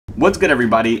What's good,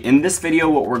 everybody? In this video,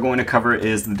 what we're going to cover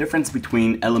is the difference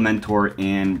between Elementor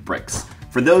and Bricks.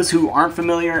 For those who aren't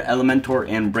familiar, Elementor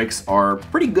and Bricks are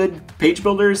pretty good page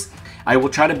builders. I will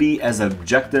try to be as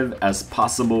objective as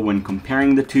possible when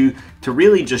comparing the two to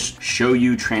really just show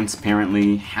you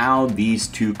transparently how these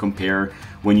two compare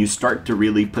when you start to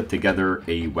really put together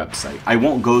a website. I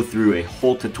won't go through a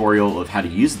whole tutorial of how to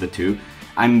use the two.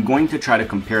 I'm going to try to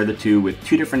compare the two with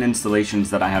two different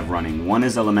installations that I have running. One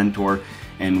is Elementor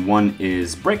and one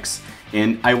is Bricks,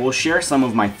 and I will share some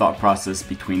of my thought process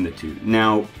between the two.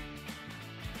 Now,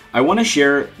 I want to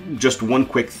share just one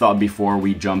quick thought before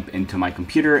we jump into my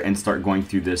computer and start going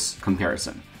through this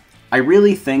comparison. I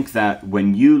really think that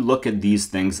when you look at these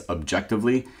things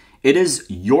objectively, it is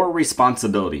your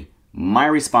responsibility, my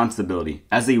responsibility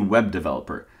as a web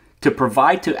developer, to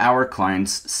provide to our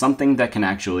clients something that can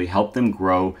actually help them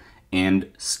grow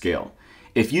and scale.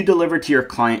 If you deliver to your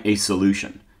client a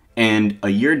solution, and a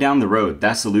year down the road,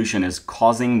 that solution is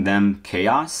causing them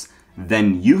chaos,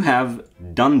 then you have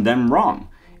done them wrong.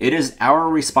 It is our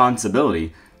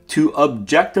responsibility to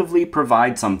objectively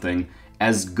provide something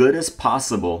as good as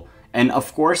possible. And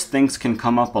of course, things can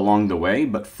come up along the way,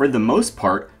 but for the most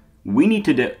part, we need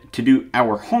to do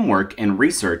our homework and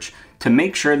research to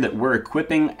make sure that we're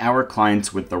equipping our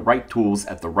clients with the right tools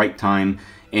at the right time.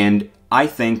 And I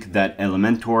think that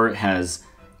Elementor has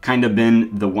kind of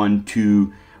been the one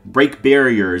to break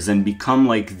barriers and become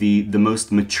like the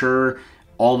most mature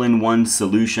all-in-one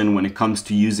solution when it comes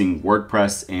to using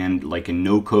WordPress and like a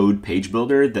no-code page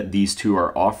builder that these two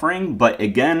are offering. But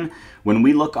again, when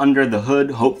we look under the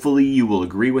hood, hopefully you will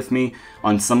agree with me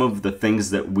on some of the things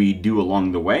that we do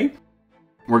along the way.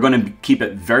 We're going to keep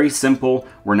it very simple.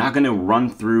 We're not going to run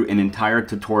through an entire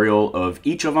tutorial of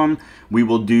each of them. We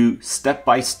will do step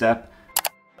by step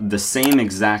the same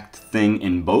exact thing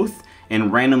in both,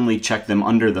 and randomly check them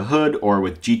under the hood or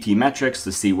with GT metrics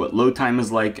to see what load time is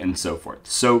like and so forth.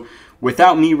 So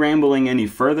without me rambling any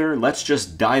further, let's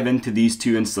just dive into these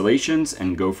two installations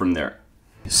and go from there.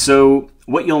 So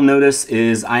what you'll notice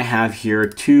is I have here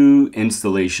two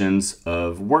installations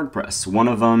of WordPress. One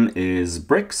of them is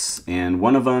Bricks and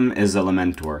one of them is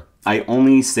Elementor. I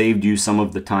only saved you some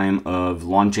of the time of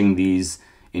launching these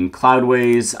in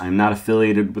Cloudways. I'm not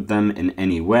affiliated with them in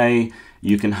any way.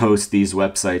 You can host these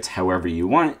websites however you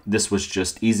want. This was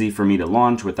just easy for me to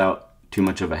launch without too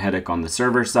much of a headache on the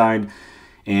server side.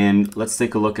 And let's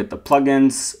take a look at the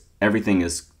plugins. Everything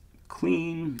is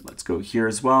clean. Let's go here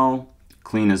as well.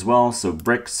 Clean as well. So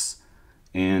Bricks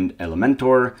and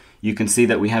Elementor. You can see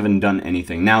that we haven't done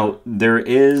anything. Now, there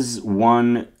is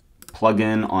one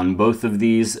plugin on both of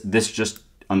these. This just,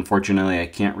 unfortunately, I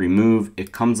can't remove.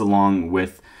 It comes along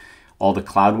with all the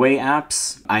Cloudway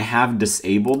apps. I have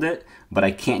disabled it, but I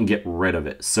can't get rid of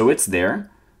it. So it's there.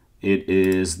 It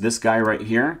is this guy right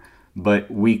here,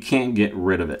 but we can't get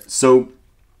rid of it. So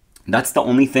that's the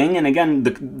only thing. And again,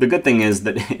 the good thing is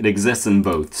that it exists in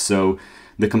both. So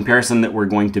the comparison that we're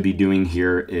going to be doing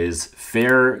here is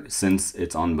fair since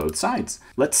it's on both sides.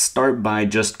 Let's start by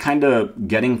just kind of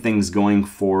getting things going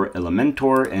for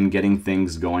Elementor and getting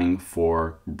things going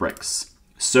for Bricks.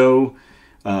 So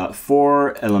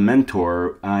for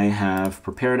Elementor, I have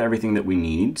prepared everything that we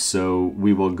need. So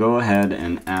we will go ahead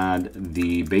and add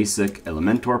the basic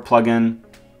Elementor plugin.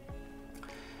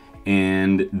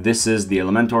 And this is the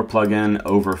Elementor plugin,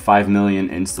 over 5 million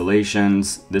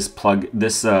installations. This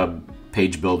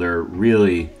page builder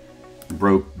really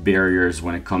broke barriers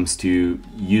when it comes to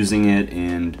using it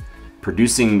and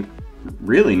producing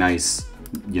really nice,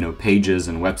 pages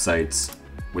and websites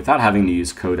without having to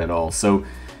use code at all. So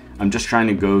I'm just trying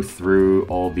to go through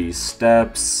all these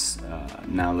steps.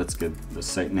 Now let's get the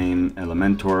site name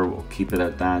Elementor. We'll keep it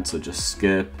at that, so just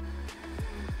skip.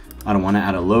 I don't want to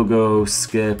add a logo,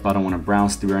 skip. I don't want to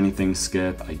browse through anything,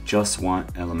 skip. I just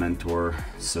want Elementor.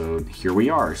 So here we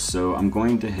are. So I'm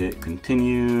going to hit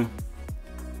continue.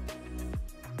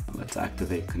 Let's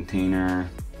activate container.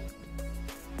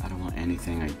 I don't want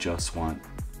anything, I just want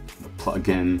the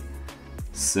plugin.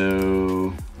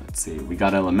 So let's see, we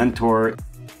got Elementor.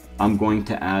 I'm going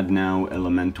to add now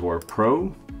Elementor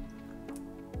Pro.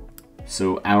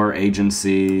 So our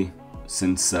agency,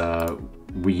 since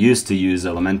we used to use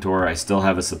Elementor, I still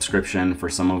have a subscription for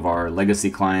some of our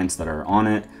legacy clients that are on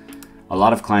it. A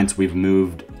lot of clients, we've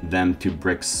moved them to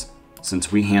Bricks.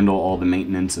 Since we handle all the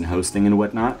maintenance and hosting and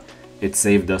whatnot, it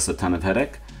saved us a ton of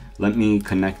headache. Let me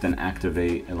connect and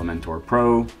activate Elementor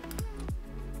Pro.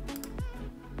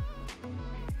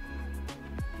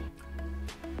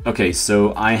 Okay,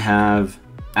 so I have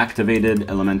activated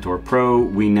Elementor Pro.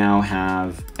 We now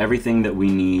have everything that we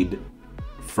need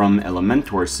from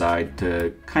Elementor side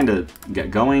to kind of get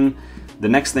going. the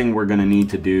next thing we're going to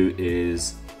need to do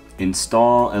is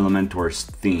install Elementor's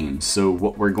theme. So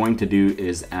what we're going to do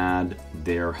is add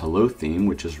their hello theme,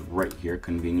 which is right here,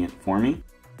 convenient for me.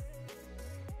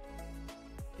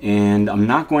 And I'm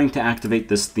not going to activate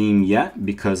this theme yet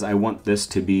because I want this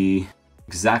to be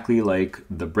exactly like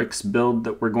the Bricks build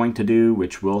that we're going to do,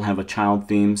 which will have a child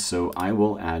theme. So I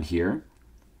will add here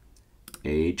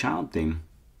a child theme.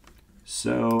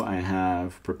 So I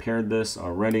have prepared this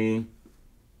already.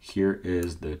 Here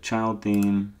is the child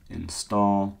theme,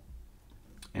 install,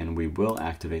 and we will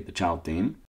activate the child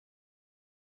theme.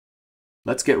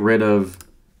 Let's get rid of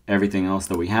everything else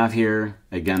that we have here.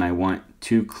 Again, I want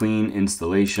 2 clean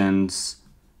installations.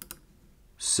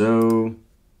 So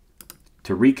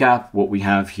to recap, what we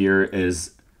have here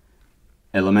is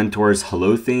Elementor's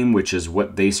hello theme, which is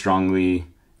what they strongly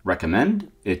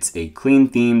recommend. It's a clean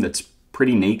theme that's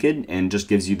pretty naked and just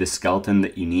gives you the skeleton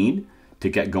that you need to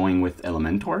get going with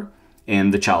Elementor,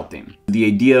 and the child theme. The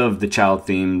idea of the child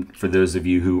theme, for those of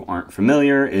you who aren't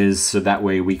familiar, is so that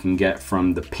way we can get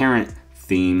from the parent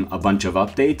theme a bunch of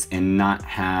updates and not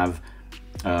have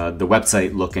the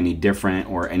website look any different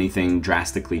or anything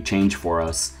drastically change for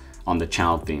us on the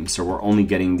child theme. So we're only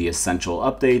getting the essential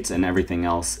updates and everything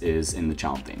else is in the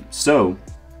child theme. So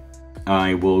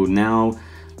I will now,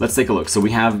 let's take a look. So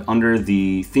we have under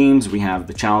the themes, we have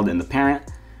the child and the parent.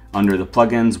 Under the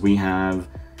plugins, we have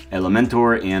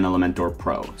Elementor and Elementor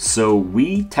Pro. So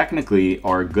we technically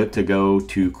are good to go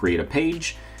to create a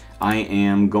page. I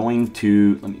am going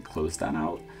to, let me close that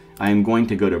out. I am going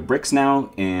to go to Bricks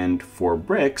now, and for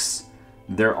Bricks,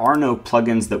 there are no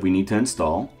plugins that we need to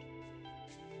install.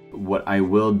 What I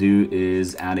will do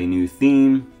is add a new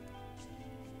theme,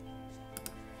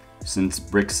 since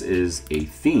Bricks is a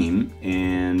theme,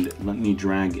 and let me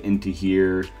drag into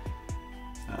here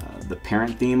the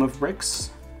parent theme of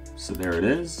Bricks. So there it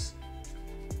is.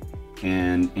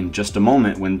 And in just a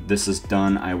moment, when this is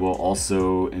done, I will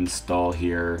also install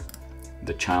here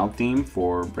the child theme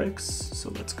for Bricks. So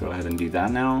let's go ahead and do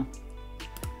that now.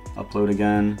 Upload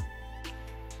again.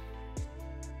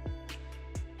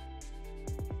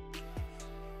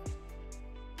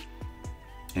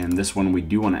 And this one we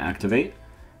do want to activate.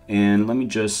 And let me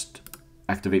just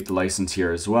activate the license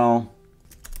here as well.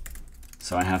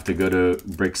 So I have to go to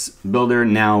BricksBuilder.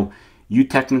 Now, you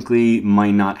technically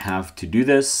might not have to do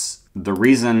this. The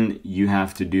reason you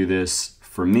have to do this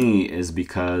for me is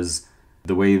because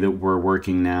the way that we're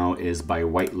working now is by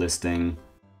whitelisting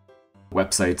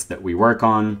websites that we work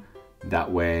on.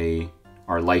 That way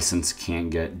our license can't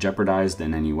get jeopardized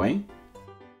in any way.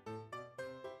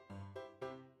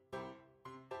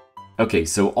 Okay,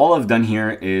 so all I've done here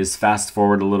is fast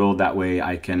forward a little, that way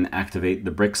I can activate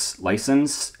the Bricks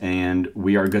license and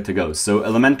we are good to go. So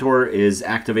Elementor is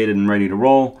activated and ready to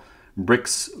roll.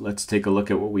 Bricks, let's take a look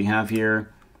at what we have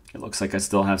here. It looks like I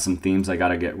still have some themes I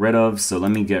gotta get rid of. So let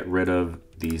me get rid of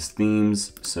these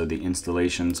themes so the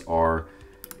installations are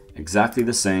exactly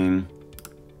the same.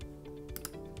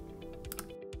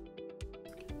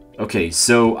 Okay,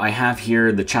 so I have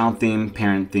here the child theme,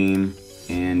 parent theme,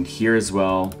 and here as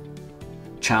well,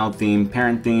 child theme,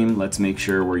 parent theme. Let's make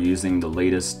sure we're using the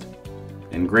latest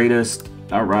and greatest.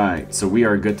 All right, so we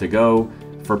are good to go.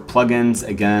 For plugins,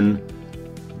 again,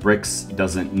 Bricks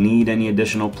doesn't need any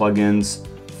additional plugins.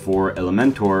 For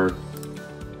Elementor,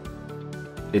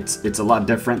 it's a lot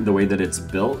different the way that it's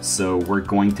built, so we're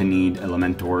going to need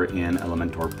Elementor and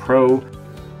Elementor Pro.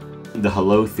 The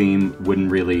hello theme wouldn't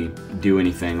really do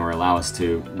anything or allow us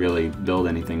to really build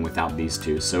anything without these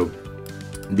two. So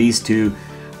these two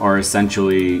are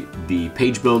essentially the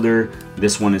page builder.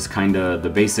 This one is kind of the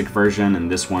basic version,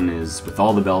 and this one is with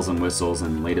all the bells and whistles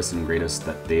and latest and greatest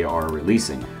that they are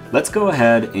releasing. Let's go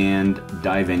ahead and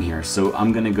dive in here. So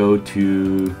I'm gonna go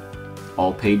to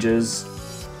all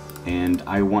pages, and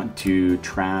I want to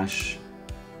trash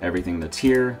everything that's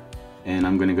here, and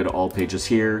I'm gonna go to all pages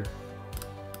here,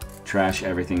 trash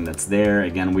everything that's there.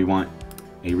 Again, we want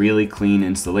a really clean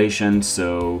installation,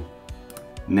 so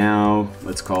now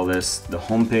let's call this the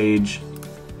home page,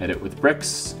 edit with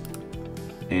Bricks,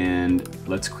 and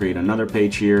let's create another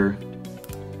page here.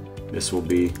 This will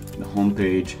be the home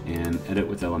page and edit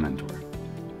with Elementor.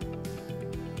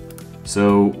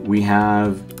 So we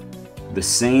have the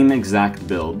same exact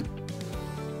build.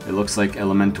 It looks like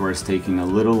Elementor is taking a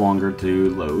little longer to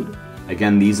load.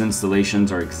 Again, these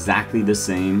installations are exactly the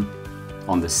same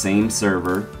on the same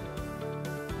server.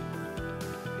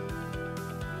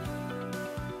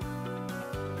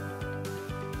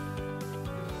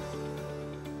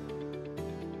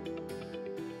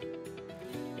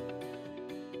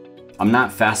 I'm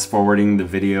not fast forwarding the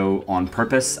video on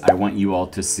purpose. I want you all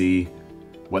to see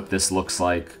what this looks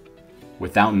like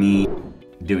without me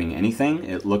doing anything.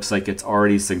 It looks like it's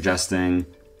already suggesting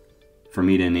for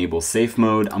me to enable safe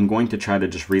mode. I'm going to try to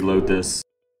just reload this.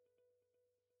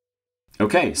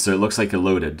 Okay, so it looks like it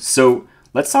loaded. So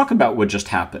let's talk about what just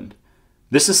happened.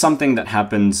 This is something that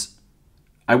happens,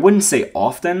 I wouldn't say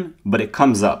often, but it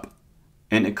comes up.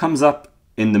 And it comes up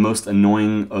in the most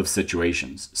annoying of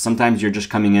situations. Sometimes you're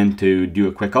just coming in to do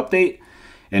a quick update,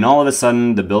 and all of a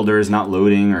sudden the builder is not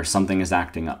loading or something is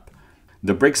acting up.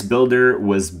 The BricksBuilder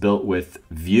was built with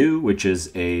Vue, which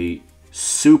is a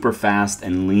super fast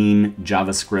and lean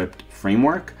JavaScript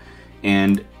framework,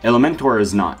 and Elementor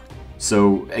is not.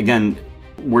 So again,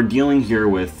 we're dealing here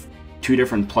with two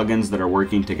different plugins that are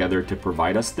working together to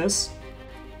provide us this.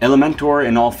 Elementor,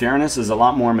 in all fairness, is a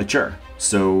lot more mature.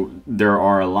 So there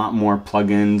are a lot more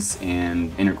plugins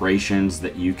and integrations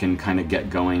that you can kind of get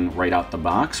going right out the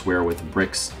box, where with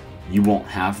Bricks, you won't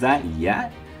have that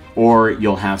yet, or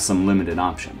you'll have some limited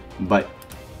option. But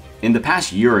in the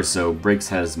past year or so, Bricks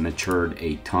has matured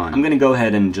a ton. I'm gonna go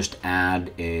ahead and just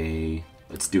add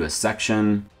let's do a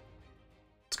section.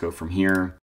 Let's go from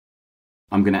here.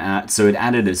 I'm gonna add, so it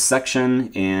added a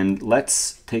section, and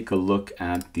let's take a look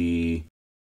at the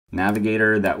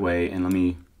navigator that way, and let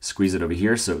me squeeze it over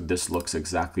here so this looks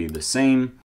exactly the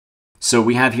same. So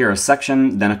we have here a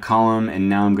section, then a column, and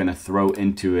now I'm gonna throw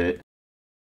into it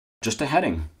just a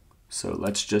heading. So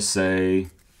let's just say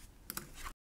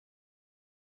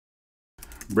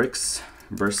Bricks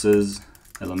versus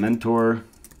Elementor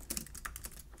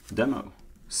demo.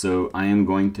 So I am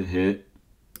going to hit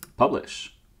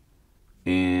publish.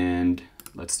 And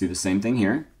let's do the same thing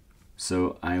here.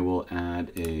 So I will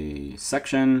add a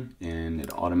section, and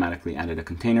it automatically added a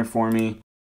container for me.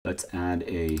 Let's add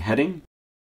a heading.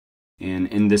 And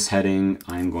in this heading,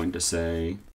 I'm going to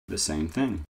say the same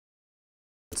thing.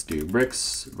 Let's do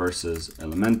Bricks versus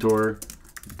Elementor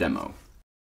demo.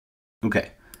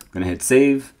 Okay, I'm gonna hit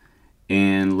save,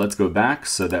 and let's go back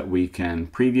so that we can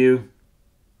preview.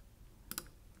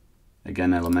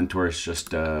 Again, Elementor is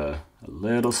just a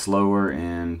little slower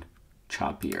and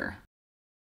choppier.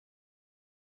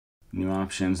 New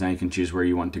options, now you can choose where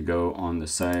you want to go on the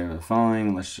site or the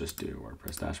following. Let's just do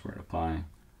WordPress dashboard, apply,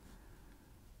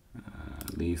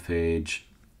 leave page.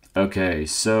 Okay,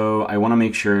 so I wanna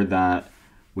make sure that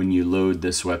when you load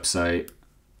this website,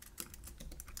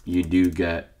 you do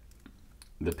get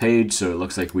the page. So it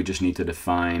looks like we just need to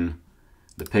define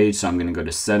the page. So I'm gonna go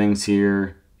to settings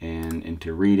here and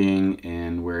into reading,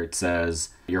 and where it says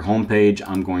your home page,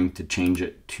 I'm going to change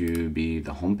it to be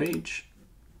the home page.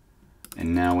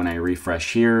 And now when I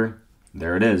refresh here,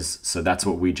 there it is. So that's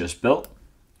what we just built,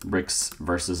 Bricks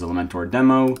versus Elementor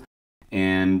demo.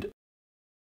 And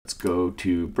let's go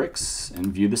to Bricks and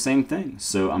view the same thing.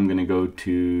 So I'm gonna go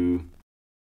to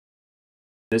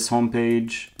this home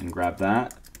page and grab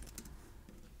that.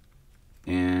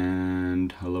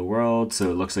 And hello world. So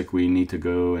it looks like we need to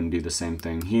go and do the same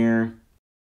thing here.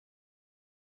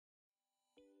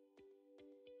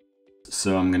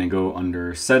 So I'm gonna go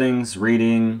under settings,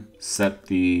 reading, set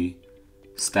the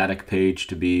static page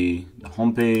to be the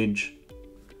home page.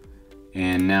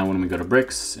 And now when we go to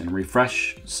Bricks and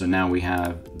refresh, so now we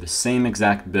have the same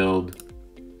exact build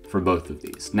for both of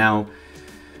these. Now,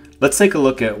 let's take a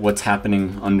look at what's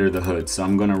happening under the hood. So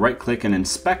I'm gonna right click and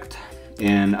inspect,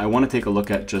 and I wanna take a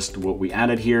look at just what we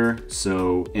added here.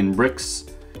 So in Bricks,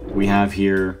 we have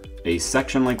here a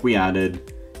section like we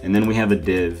added, and then we have a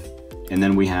div, and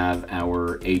then we have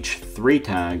our H3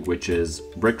 tag, which is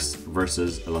Bricks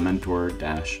versus Elementor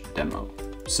 -demo.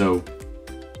 So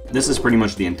this is pretty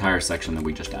much the entire section that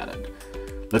we just added.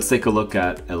 Let's take a look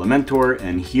at Elementor,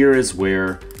 and here is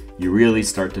where you really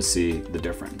start to see the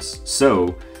difference.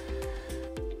 So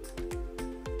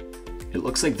it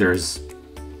looks like there's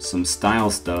some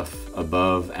style stuff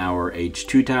above our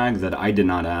H2 tag that I did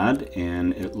not add,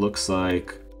 and it looks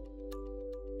like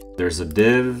there's a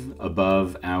div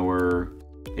above our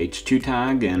H2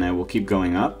 tag, and I will keep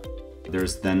going up.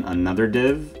 There's then another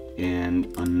div, and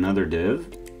another div,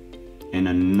 and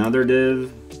another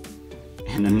div,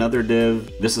 and another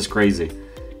div. This is crazy.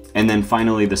 And then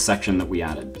finally the section that we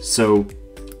added. So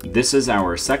this is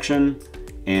our section,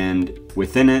 and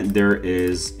within it there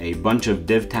is a bunch of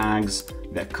div tags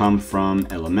that come from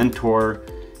Elementor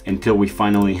until we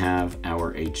finally have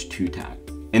our H2 tag.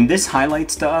 And this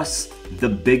highlights to us the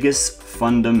biggest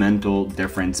fundamental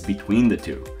difference between the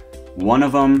two. One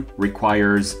of them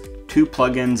requires 2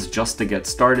 plugins just to get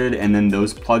started, and then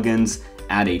those plugins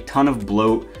add a ton of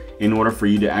bloat in order for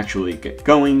you to actually get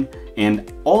going.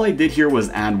 And all I did here was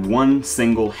add one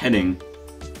single heading,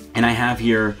 and I have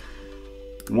here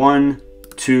 1,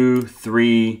 2,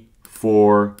 3,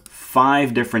 4,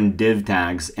 5 different div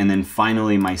tags, and then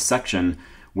finally my section,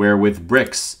 where with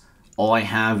Bricks, all I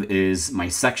have is my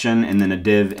section and then a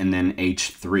div and then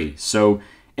h3. So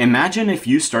imagine if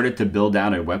you started to build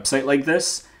out a website like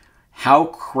this, how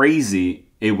crazy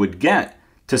it would get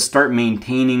to start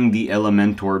maintaining the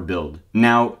Elementor build.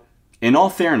 Now, in all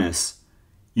fairness,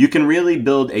 you can really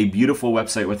build a beautiful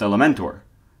website with Elementor.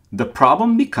 The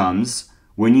problem becomes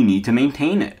when you need to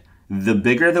maintain it. The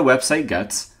bigger the website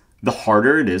gets, the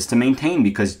harder it is to maintain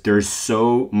because there's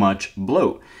so much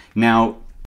bloat. Now,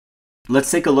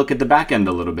 let's take a look at the back end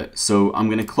a little bit. So I'm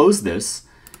going to close this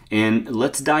and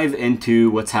let's dive into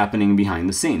what's happening behind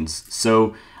the scenes.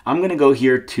 So I'm going to go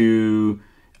here to,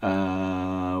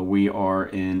 we are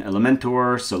in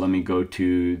Elementor. So let me go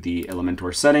to the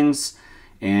Elementor settings,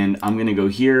 and I'm going to go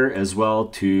here as well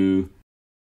to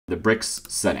the Bricks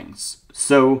settings.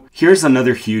 So here's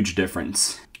another huge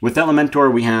difference. With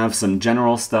Elementor, we have some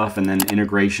general stuff and then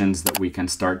integrations that we can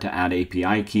start to add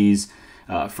API keys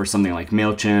for something like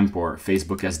MailChimp or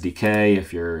Facebook SDK,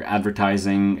 if you're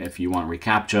advertising, if you want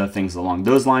reCAPTCHA, things along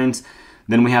those lines.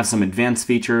 Then we have some advanced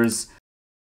features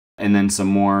and then some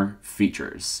more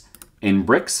features. In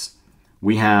Bricks,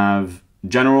 we have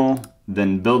general,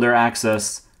 then builder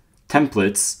access,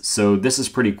 templates. So this is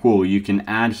pretty cool. You can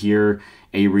add here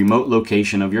a remote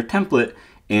location of your template,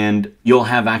 and you'll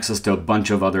have access to a bunch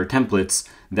of other templates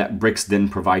that Bricks didn't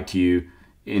provide to you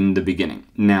in the beginning.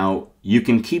 Now, you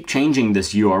can keep changing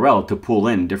this URL to pull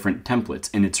in different templates,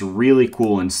 and it's really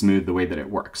cool and smooth the way that it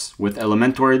works. With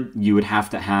Elementor, you would have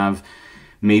to have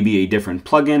maybe a different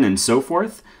plugin and so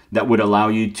forth that would allow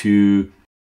you to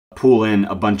pull in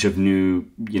a bunch of new,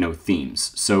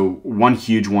 themes. So one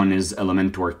huge one is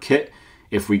Elementor Kit.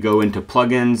 If we go into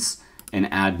plugins and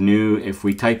add new, if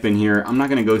we type in here, I'm not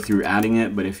going to go through adding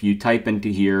it, but if you type into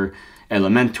here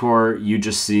Elementor, you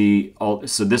just see all.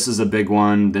 So this is a big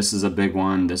one, this is a big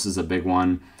one, this is a big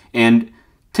one. And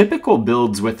typical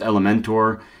builds with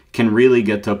Elementor can really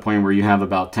get to a point where you have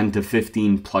about 10 to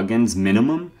 15 plugins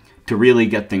minimum to really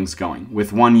get things going.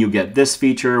 With one, you get this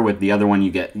feature, with the other one,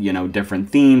 you get, different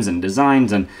themes and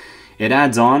designs, and it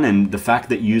adds on. And the fact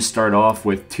that you start off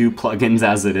with 2 plugins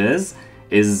as it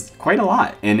is quite a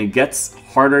lot, and it gets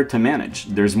harder to manage.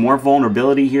 There's more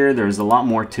vulnerability here, there's a lot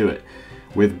more to it.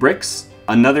 With Bricks,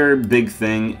 another big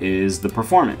thing is the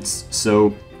performance.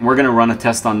 So we're gonna run a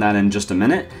test on that in just a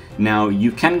minute. Now,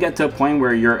 you can get to a point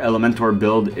where your Elementor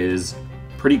build is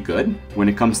pretty good when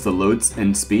it comes to loads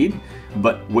and speed,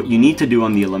 but what you need to do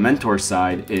on the Elementor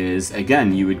side is,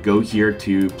 again, you would go here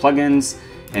to plugins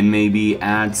and maybe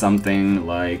add something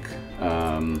like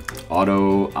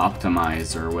auto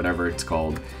optimize or whatever it's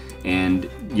called, and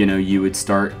you would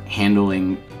start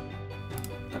handling,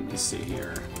 let me see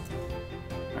here,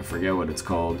 I forget what it's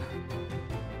called.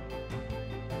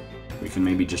 We can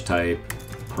maybe just type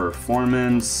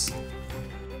performance.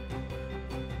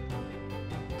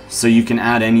 So you can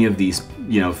add any of these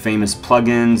famous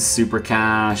plugins, super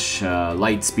cache,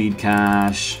 light speed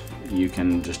cache. You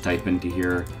can just type into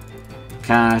here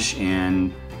cache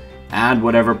and add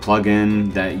whatever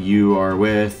plugin that you are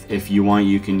with. If you want,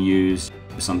 you can use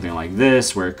something like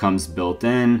this where it comes built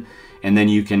in, and then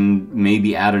you can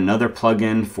maybe add another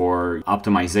plugin for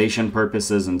optimization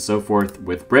purposes and so forth.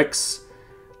 With Bricks,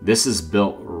 this is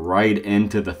built right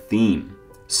into the theme.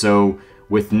 So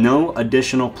with no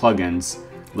additional plugins,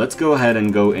 let's go ahead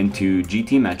and go into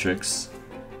GT metrics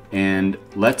and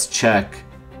let's check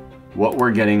what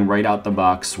we're getting right out the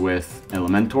box with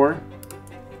Elementor.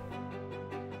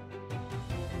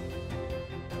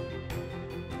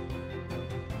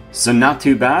 So not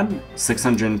too bad,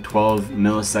 612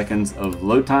 milliseconds of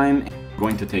load time. I'm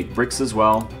going to take Bricks as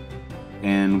well,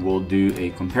 and we'll do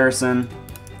a comparison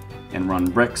and run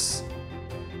Bricks.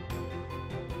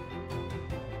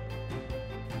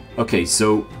 Okay,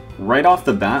 so right off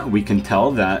the bat, we can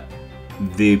tell that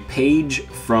the page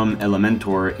from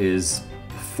Elementor is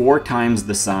 4 times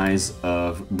the size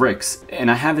of Bricks,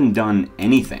 and I haven't done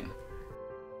anything.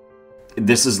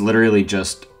 This is literally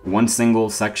just one single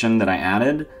section that I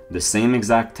added, the same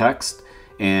exact text,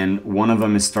 and one of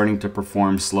them is starting to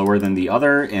perform slower than the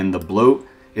other, and the bloat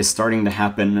is starting to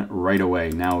happen right away.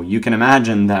 Now, you can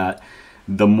imagine that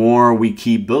the more we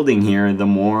keep building here, the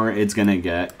more it's gonna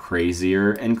get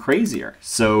crazier and crazier.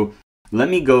 So let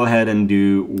me go ahead and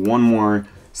do one more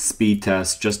speed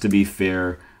test just to be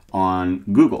fair on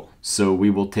Google. So we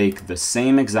will take the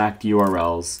same exact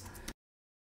URLs,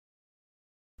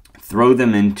 throw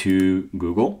them into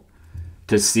Google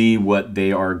to see what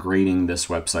they are grading this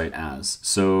website as.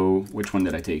 So which one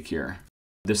did I take here?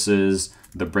 This is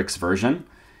the Bricks version.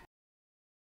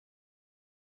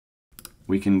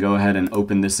 we can go ahead and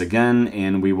open this again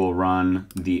and we will run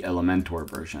the Elementor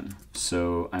version.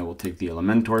 So I will take the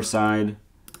Elementor side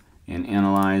and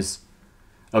analyze.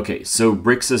 Okay, so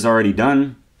Bricks is already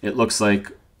done. It looks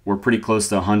like we're pretty close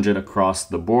to 100 across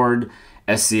the board.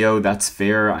 SEO, that's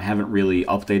fair. I haven't really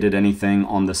updated anything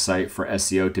on the site for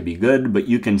SEO to be good, but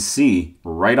you can see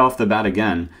right off the bat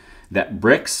again that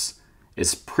Bricks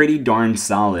is pretty darn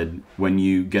solid when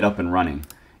you get up and running.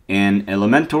 And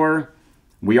Elementor,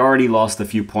 we already lost a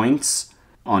few points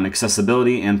on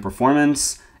accessibility and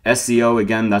performance. SEO,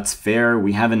 again, that's fair.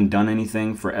 We haven't done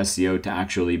anything for SEO to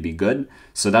actually be good.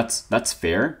 So that's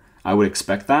fair. I would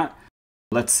expect that.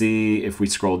 Let's see if we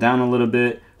scroll down a little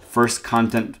bit. First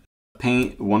content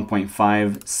paint,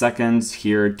 1.5 seconds.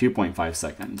 Here, 2.5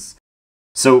 seconds.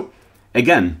 So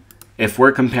again, if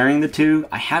we're comparing the two,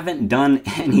 I haven't done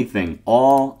anything.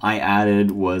 All I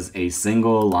added was a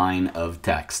single line of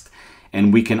text.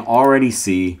 And we can already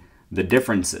see the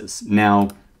differences. Now,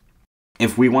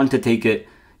 if we want to take it,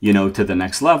 to the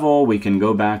next level, we can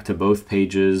go back to both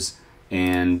pages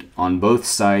and on both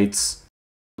sites,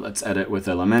 let's edit with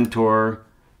Elementor,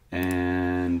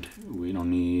 and we don't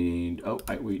need,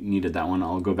 we needed that one.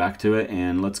 I'll go back to it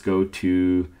and let's go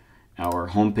to our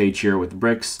home page here with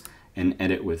Bricks and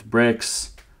edit with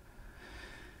Bricks.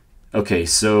 Okay,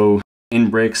 so in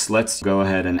Bricks, let's go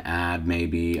ahead and add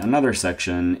maybe another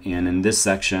section. And in this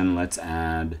section, let's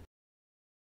add,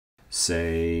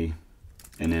 say,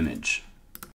 an image.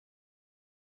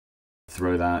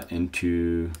 Throw that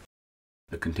into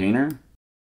the container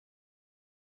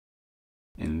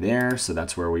in there. So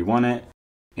that's where we want it.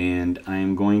 And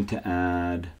I'm going to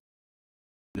add,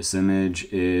 this image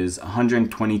is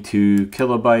 122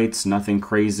 kilobytes, nothing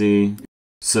crazy.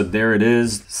 So there it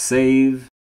is, save.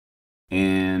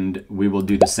 And we will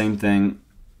do the same thing.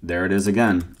 There it is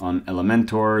again on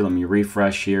Elementor. Let me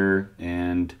refresh here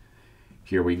and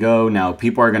here we go. Now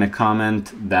people are going to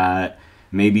comment that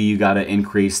maybe you got to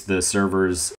increase the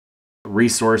server's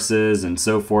resources and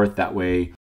so forth. That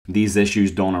way these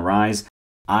issues don't arise.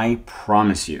 I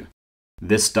promise you,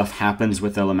 this stuff happens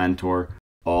with Elementor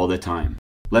all the time.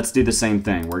 Let's do the same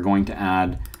thing. We're going to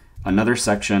add another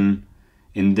section.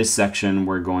 In this section,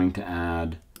 we're going to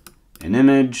add an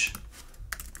image.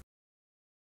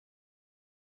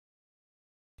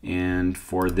 And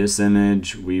for this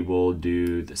image, we will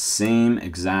do the same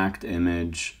exact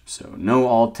image. So no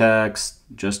alt text,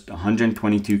 just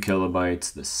 122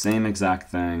 kilobytes, the same exact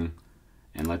thing.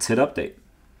 And let's hit update.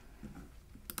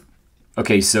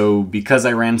 Okay, so because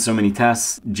I ran so many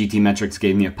tests, GTmetrix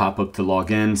gave me a pop-up to log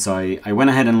in. So I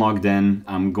went ahead and logged in.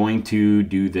 I'm going to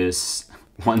do this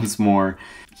once more.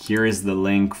 Here is the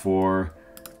link for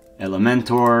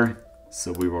Elementor.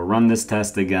 So we will run this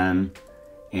test again.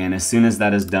 And as soon as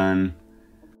that is done,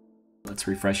 let's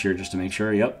refresh here just to make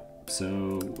sure. Yep.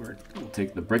 So we'll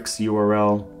take the Bricks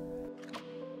URL.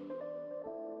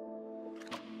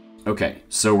 Okay,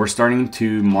 so we're starting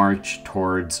to march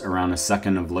towards around a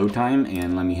second of load time.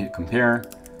 And let me hit compare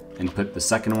and put the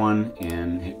second one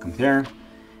and hit compare.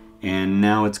 And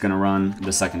now it's going to run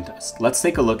the second test. Let's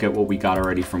take a look at what we got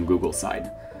already from Google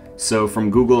side. So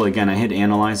from Google, again, I hit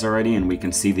analyze already and we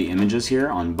can see the images here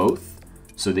on both.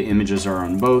 So the images are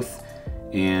on both,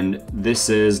 and this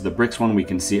is the Bricks one. We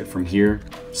can see it from here.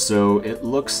 So it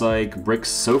looks like Bricks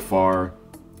so far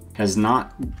has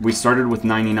not, we started with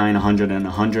 99, 100, and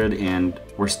 100, and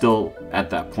we're still at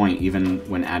that point even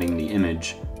when adding the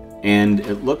image. And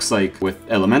it looks like with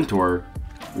Elementor,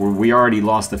 we already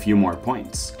lost a few more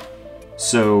points.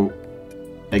 So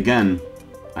again,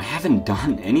 I haven't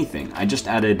done anything. I just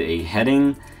added a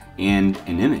heading and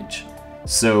an image.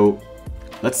 So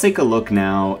let's take a look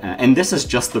now, and this is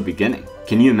just the beginning.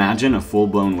 Can you imagine a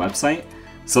full-blown website?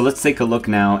 So let's take a look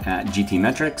now at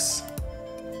GTmetrix.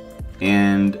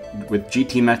 And with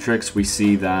GTmetrix, we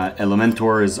see that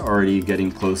Elementor is already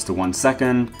getting close to 1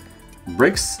 second.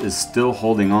 Bricks is still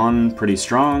holding on pretty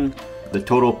strong. The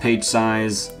total page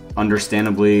size,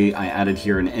 understandably, I added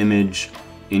here an image,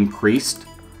 increased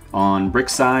on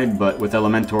Bricks side, but with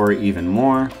Elementor even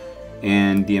more.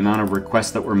 And the amount of requests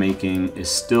that we're making is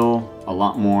still a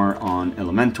lot more on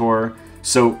Elementor.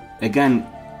 So again,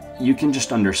 you can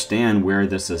just understand where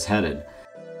this is headed.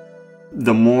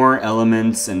 The more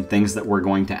elements and things that we're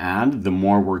going to add, the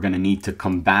more we're going to need to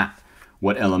combat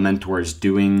what Elementor is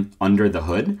doing under the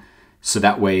hood, so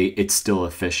that way it's still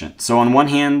efficient. So on one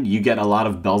hand, you get a lot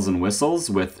of bells and whistles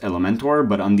with Elementor,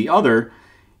 but on the other,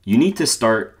 you need to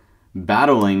start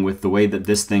battling with the way that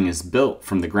this thing is built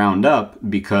from the ground up,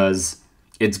 because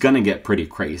it's going to get pretty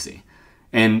crazy.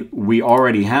 And we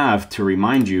already have, to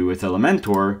remind you, with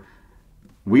Elementor,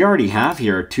 we already have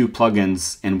here 2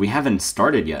 plugins and we haven't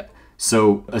started yet.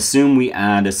 So assume we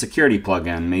add a security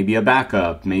plugin, maybe a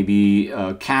backup, maybe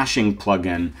a caching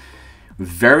plugin.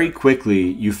 Very quickly,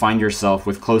 you find yourself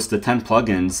with close to 10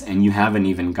 plugins and you haven't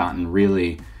even gotten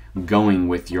really going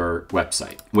with your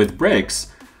website. With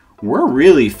Bricks, we're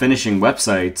really finishing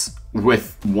websites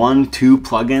with 1-2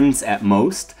 plugins at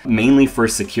most, mainly for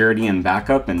security and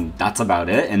backup, and that's about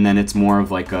it. And then it's more of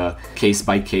like a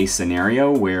case-by-case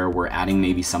scenario where we're adding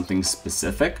maybe something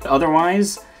specific.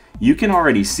 Otherwise, you can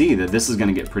already see that this is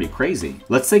gonna get pretty crazy.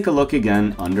 Let's take a look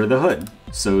again under the hood.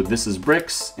 So this is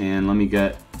Bricks, and let me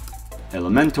get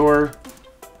Elementor.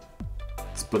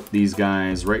 Let's put these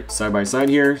guys right side by side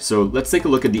here. So let's take a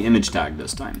look at the image tag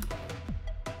this time.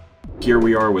 Here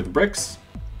we are with Bricks.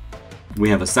 We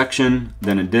have a section,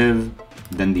 then a div,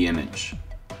 then the image.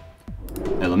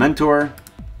 Elementor,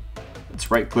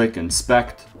 let's right click,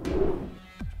 inspect.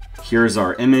 Here's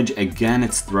our image. Again,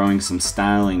 it's throwing some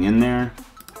styling in there.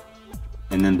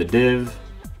 And then the div,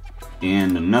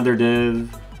 and another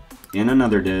div, and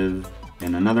another div,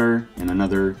 and another, and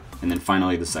another, and then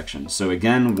finally the section. So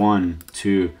again, 1,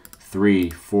 2, 3,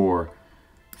 4,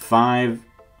 5.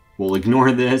 We'll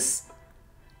ignore this.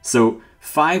 So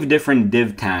 5 different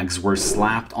div tags were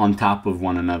slapped on top of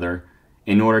one another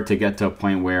in order to get to a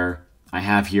point where I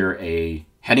have here a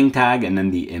heading tag and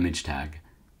then the image tag.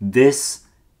 This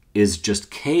is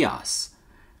just chaos.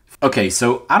 Okay,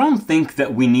 so I don't think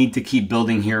that we need to keep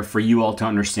building here for you all to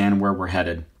understand where we're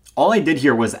headed. All I did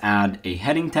here was add a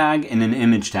heading tag and an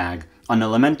image tag. On the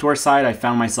Elementor side, I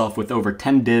found myself with over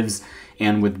 10 divs,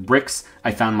 and with Bricks, I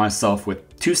found myself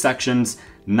with 2 sections,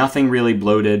 nothing really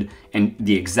bloated, and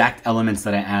the exact elements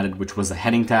that I added, which was a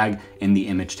heading tag and the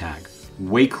image tag.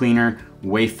 Way cleaner,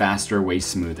 way faster, way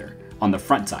smoother on the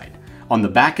front side. On the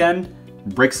back end,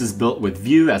 Bricks is built with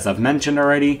Vue, as I've mentioned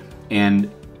already, and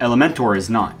Elementor is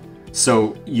not.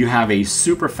 So you have a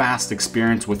super fast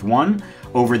experience with one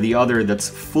over the other that's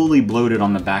fully bloated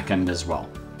on the back end as well.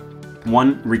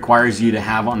 One requires you to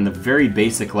have on the very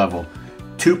basic level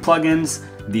 2 plugins,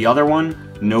 the other one,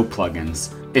 no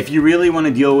plugins. If you really want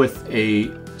to deal with a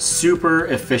super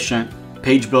efficient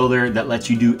page builder that lets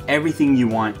you do everything you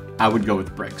want, I would go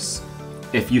with Bricks.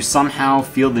 If you somehow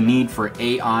feel the need for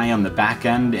AI on the back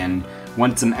end and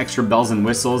want some extra bells and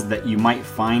whistles that you might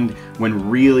find when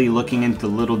really looking into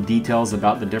little details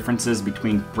about the differences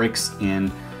between Bricks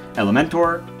and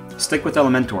Elementor, stick with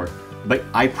Elementor. But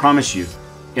I promise you,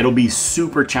 it'll be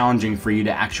super challenging for you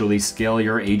to actually scale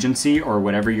your agency or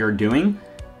whatever you're doing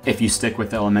if you stick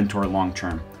with Elementor long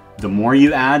term. The more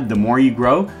you add, the more you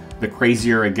grow, the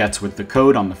crazier it gets with the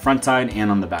code on the front side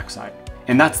and on the back side.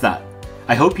 And that's that.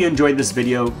 I hope you enjoyed this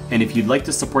video, and if you'd like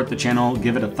to support the channel,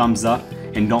 give it a thumbs up,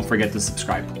 and don't forget to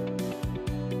subscribe.